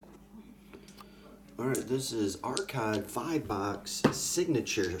Alright, this is Archive 5-box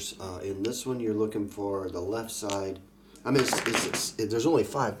signatures. In this one, you're looking for the left side. I mean, there's only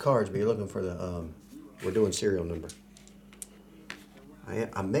 5 cards, but you're looking for the, we're doing serial number.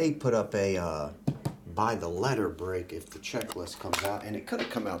 I may put up a by the letter break if the checklist comes out, and it could have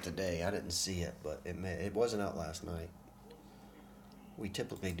come out today. I didn't see it, but it wasn't out last night. We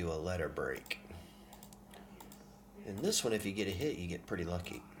typically do a letter break. In this one, if you get a hit, you get pretty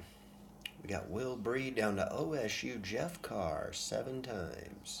lucky. We got Will Breed down to OSU Jeff Carr 7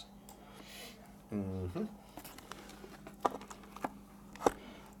 times.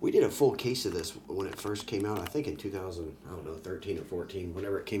 We did a full case of this when it first came out. I think in 2013 or 14,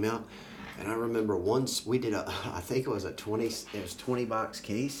 whenever it came out. And I remember once we did I think it was 20 box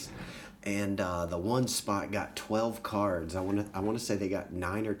case, and the one spot got 12 cards. I want to say they got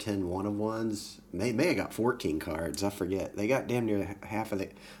 9 or 10 one-of-ones. They may have got 14 cards. I forget. They got damn near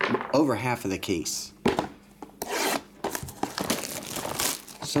over half of the case.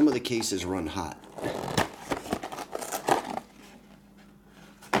 Some of the cases run hot.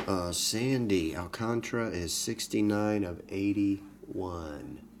 Sandy Alcantara is 69 of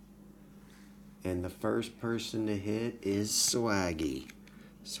 81. And the first person to hit is Swaggy.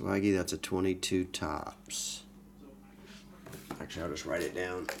 Swaggy, that's a 22 tops. Actually, I'll just write it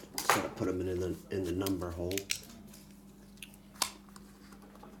down. Instead of put them in the number hole.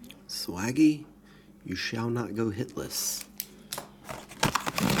 Swaggy, you shall not go hitless.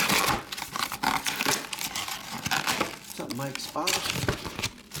 What's up, Mike Spot?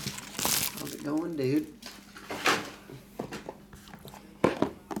 How's it going, dude?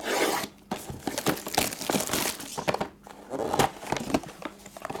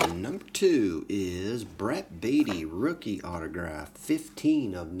 Number 2 is Brett Beatty, rookie autograph,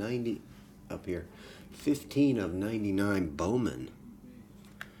 15 of 90, up here, 15 of 99 Bowman.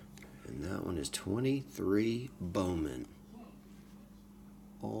 And that one is 23 Bowman.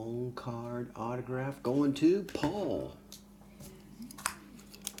 On card autograph going to Paul.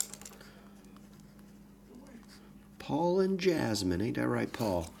 Paul and Jasmine, ain't that right,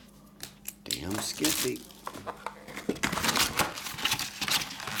 Paul? Damn Skippy.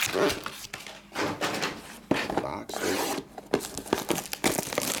 Boxers.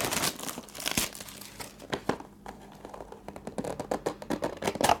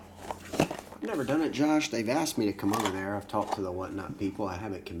 I've never done it, Josh. They've asked me to come over there. I've talked to the Whatnot people. I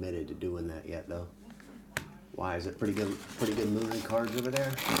haven't committed to doing that yet, though. Why, is it pretty good moving cards over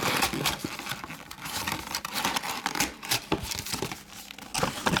there?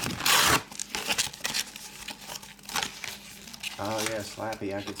 Oh yeah,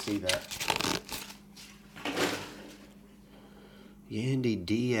 Slappy, I could see that. Yandy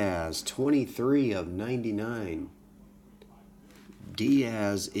Diaz, 23 of 99.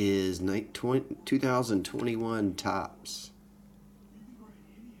 Diaz is 2021 tops.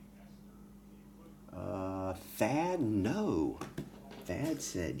 Thad, no. Thad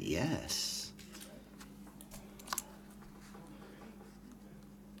said yes.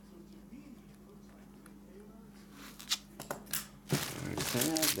 Alright,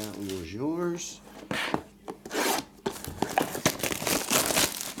 Thad, that one was yours.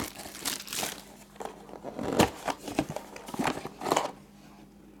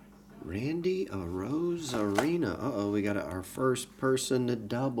 Randy Arozarena. Uh-oh, we got our first person to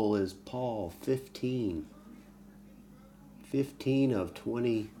double is Paul, 15. 15 of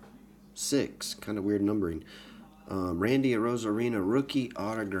 26. Kind of weird numbering. Randy Arozarena, rookie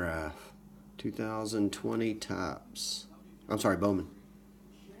autograph. 2020 tops. I'm sorry, Bowman.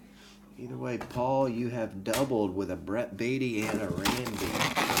 Either way, Paul, you have doubled with a Brett Beatty and a Randy.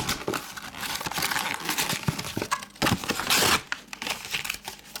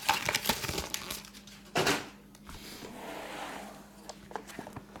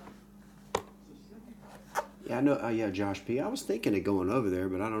 Yeah, I know. Yeah, Josh P. I was thinking of going over there,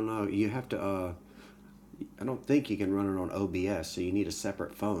 but I don't know. You have to. I don't think you can run it on OBS, so you need a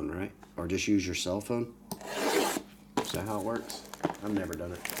separate phone, right? Or just use your cell phone. Is that how it works? I've never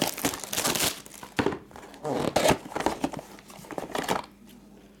done it.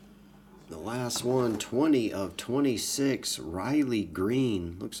 The last one, 20 of 26. Riley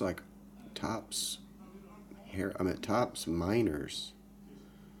Green. Looks like Tops. Here, I'm at Tops Minors.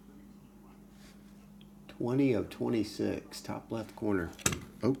 20 of 26, top left corner.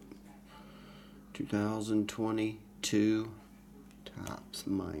 Oh, 2022 Tops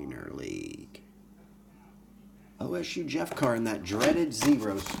Minor League. OSU Jeff Carr in that dreaded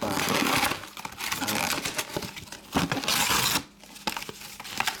 0 spot.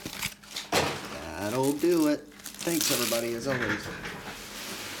 That'll do it. Thanks, everybody, as always.